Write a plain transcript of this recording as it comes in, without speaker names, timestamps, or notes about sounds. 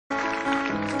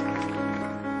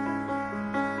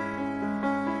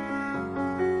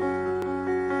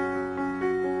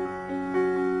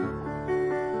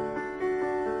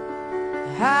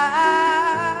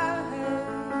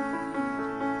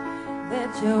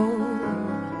so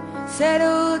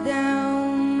settled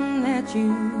down that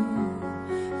you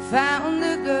found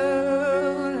a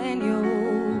girl and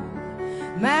you're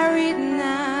married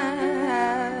now.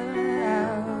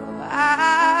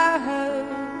 I heard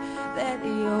that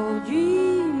your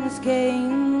dreams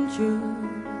came true.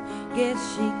 Guess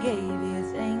she gave you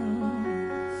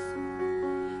things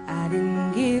I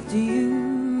didn't give to you.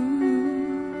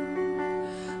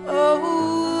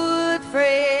 Old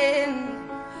friend,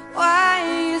 why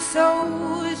are you so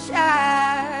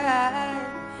shy?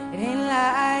 It ain't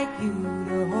like you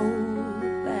to hold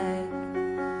back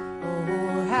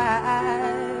or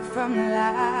hide from the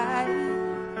light.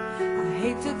 I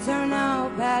hate to turn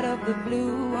up out of the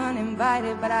blue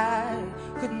uninvited, but I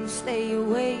couldn't stay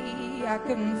away, I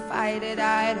couldn't fight it.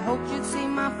 I had hoped you'd see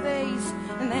my face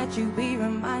and that you'd be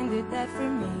reminded that for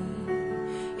me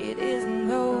it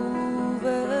isn't over.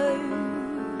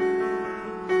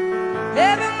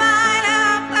 Never mind,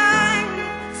 I'll find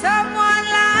someone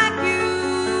like you.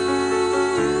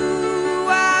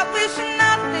 I wish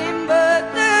nothing but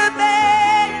the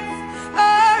best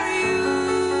for you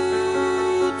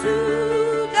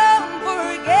too. Don't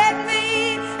forget me,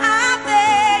 I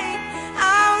beg.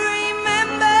 I'll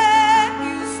remember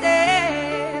you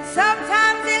said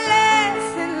sometimes it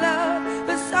lasts in love,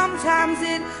 but sometimes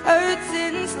it hurts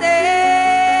instead.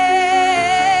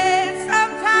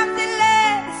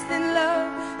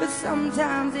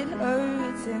 Sometimes it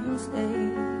hurts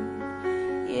instead,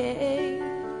 yeah.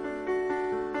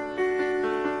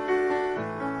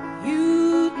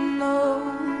 You know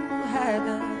how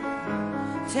the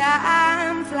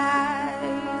time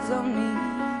flies on me.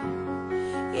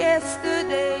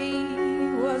 Yesterday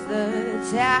was the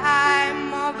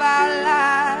time of our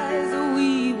lives.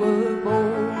 We were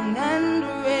born and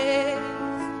raised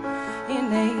in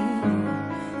a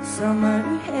summer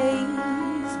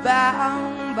haze,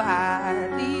 bound by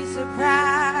the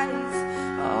surprise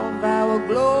of our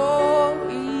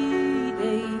glory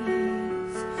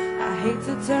days. I hate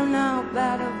to turn up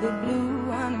out of the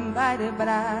blue uninvited, but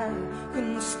I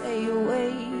couldn't stay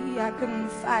away, I couldn't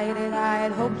fight it. I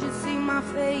had hoped you'd see my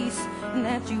face and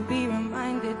that you'd be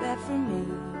reminded that for me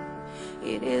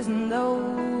it isn't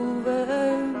over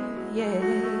yet.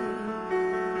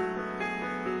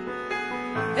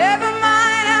 Never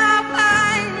mind, I'll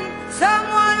find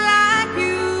someone like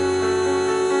you.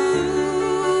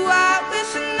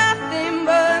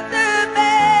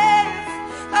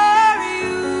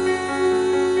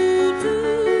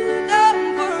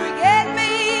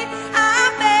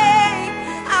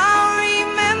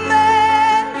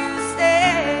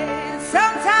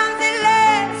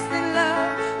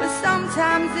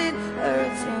 Sometimes it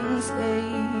hurts instead,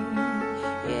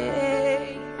 yeah.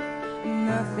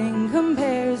 Nothing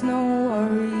compares, no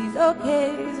worries or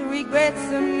cares, regrets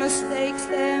and mistakes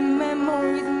that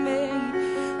memories made.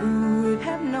 Who would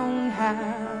have known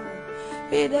how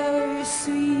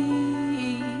bittersweet